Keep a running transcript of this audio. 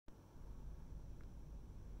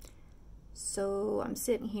So I'm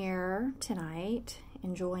sitting here tonight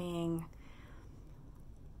enjoying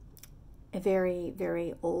a very,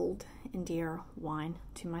 very old and dear wine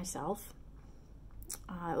to myself.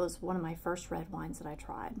 It was one of my first red wines that I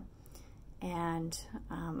tried. And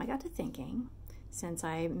I got to thinking, since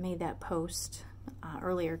I made that post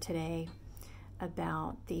earlier today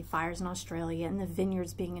about the fires in Australia and the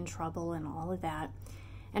vineyards being in trouble and all of that,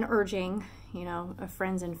 and urging,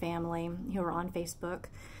 friends and family who are on Facebook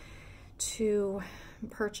to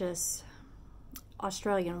purchase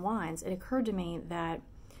Australian wines, it occurred to me that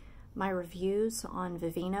my reviews on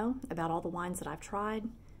Vivino about all the wines that I've tried,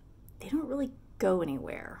 they don't really go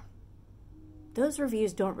anywhere. Those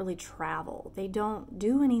reviews don't really travel. They don't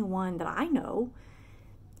do anyone that I know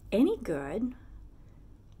any good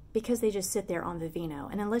because they just sit there on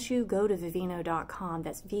Vivino. And unless you go to vivino.com,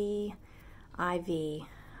 that's Vivino,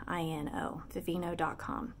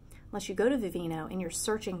 vivino.com. Unless you go to Vivino and you're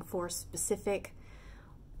searching for specific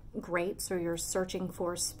grapes or you're searching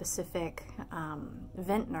for specific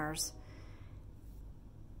vintners,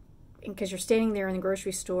 because you're standing there in the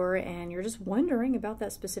grocery store and you're just wondering about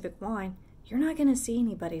that specific wine, you're not going to see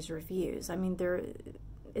anybody's reviews. I mean,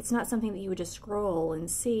 it's not something that you would just scroll and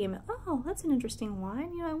see and, oh, that's an interesting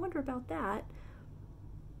wine. I wonder about that.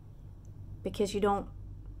 Because you don't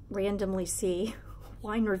randomly see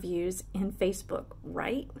wine reviews in Facebook,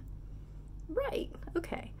 right? Right,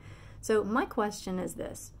 okay. So my question is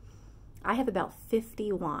this. I have about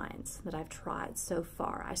 50 wines that I've tried so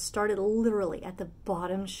far. I started literally at the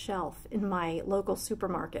bottom shelf in my local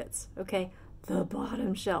supermarkets, okay? The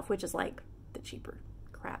bottom shelf, which is like the cheaper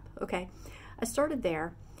crap, okay? I started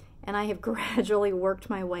there and I have gradually worked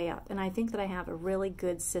my way up, and I think that I have a really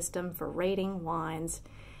good system for rating wines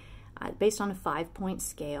based on a 5-point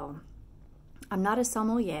scale. I'm not a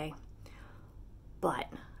sommelier, but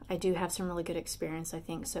I do have some really good experience, I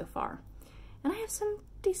think, so far. And I have some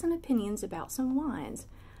decent opinions about some wines,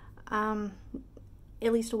 at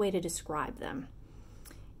least a way to describe them.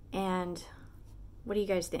 And what do you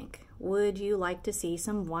guys think? Would you like to see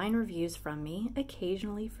some wine reviews from me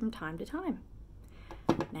occasionally from time to time?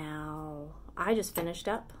 Now, I just finished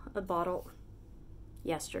up a bottle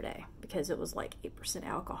yesterday because it was like 8%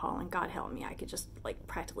 alcohol, and God help me, I could just like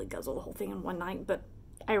practically guzzle the whole thing in one night, but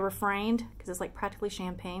I refrained because it's like practically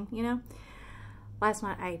champagne, Last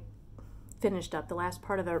night I finished up the last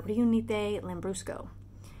part of a Riunite Lambrusco.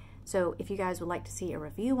 So if you guys would like to see a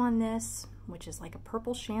review on this, which is like a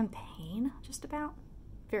purple champagne, just about,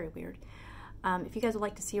 very weird. If you guys would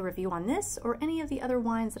like to see a review on this or any of the other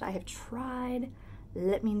wines that I have tried,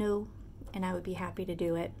 let me know and I would be happy to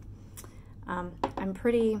do it. I'm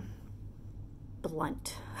pretty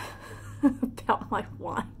blunt about my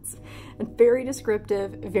wines, and very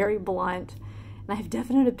descriptive, very blunt, and I have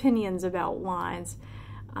definite opinions about wines.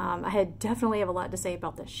 I definitely have a lot to say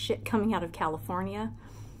about the shit coming out of California.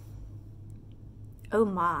 Oh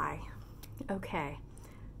my. Okay.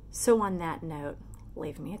 So on that note,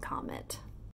 leave me a comment.